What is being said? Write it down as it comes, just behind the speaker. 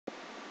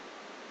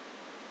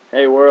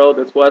Hey world,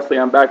 it's Wesley.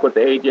 I'm back with the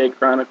AJ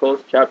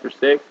Chronicles Chapter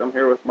 6. I'm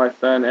here with my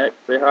son X.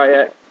 Say hi,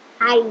 X.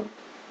 Hi.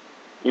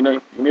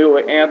 You knew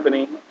with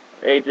Anthony,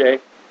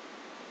 AJ,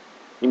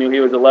 you knew he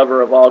was a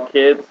lover of all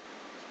kids,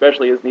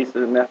 especially his nieces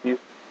and nephews.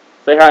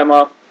 Say hi,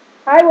 Mom.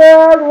 Hi,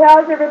 world.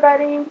 How's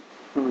everybody?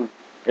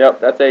 Yep,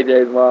 that's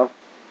AJ's mom.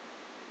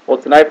 Well,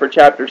 tonight for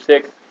Chapter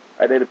 6,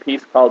 I did a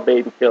piece called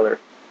Baby Killer.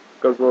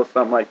 It goes a little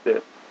something like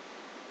this.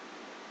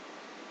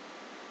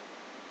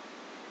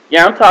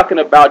 Yeah, I'm talking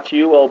about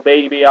you, old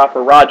baby off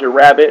of Roger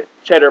Rabbit,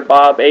 Cheddar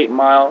Bob, 8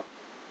 Mile.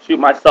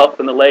 Shoot myself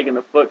in the leg and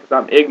the foot because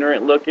I'm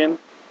ignorant looking.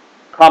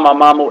 Call my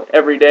mama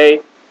every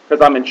day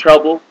because I'm in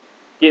trouble.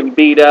 Getting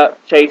beat up,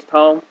 chased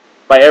home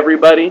by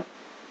everybody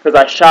because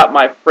I shot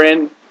my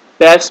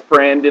best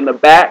friend in the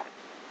back.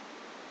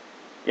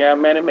 Yeah,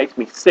 man, it makes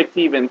me sick to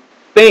even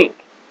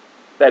think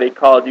that he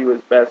called you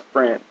his best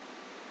friend.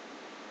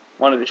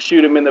 Wanted to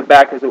shoot him in the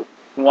back because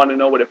he wanted to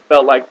know what it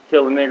felt like to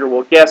kill a nigger.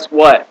 Well, guess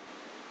what?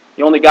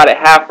 He only got it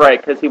half right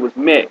because he was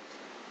mixed.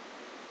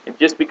 And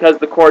just because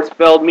the courts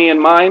failed me and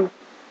mine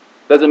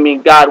doesn't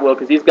mean God will,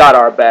 because he's got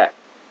our back.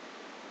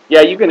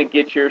 Yeah, you're going to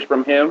get yours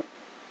from him.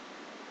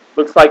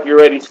 Looks like you're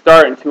already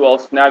starting to, all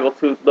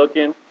snaggletooth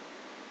looking.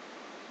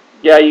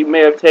 Yeah, you may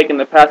have taken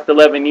the past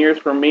 11 years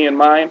from me and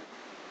mine,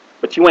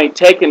 but you ain't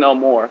taking no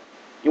more.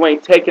 You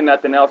ain't taking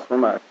nothing else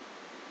from us.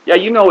 Yeah,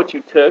 you know what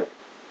you took.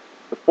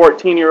 The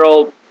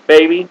 14-year-old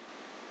baby,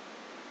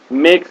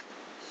 mixed,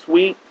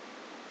 sweet,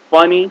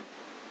 funny,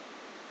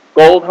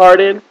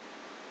 gold-hearted,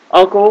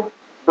 uncle,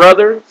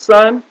 brother,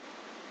 son.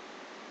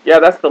 Yeah,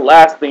 that's the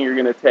last thing you're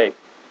going to take.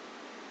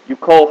 You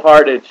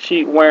cold-hearted,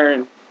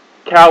 sheet-wearing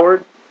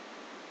coward.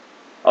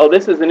 Oh,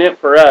 this isn't it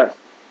for us.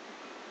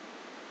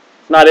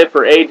 It's not it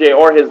for AJ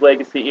or his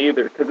legacy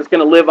either, because it's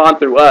going to live on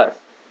through us.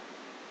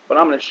 But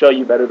I'm going to show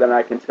you better than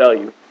I can tell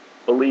you.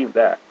 Believe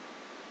that.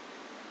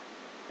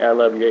 Yeah, I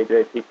love you,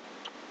 AJ.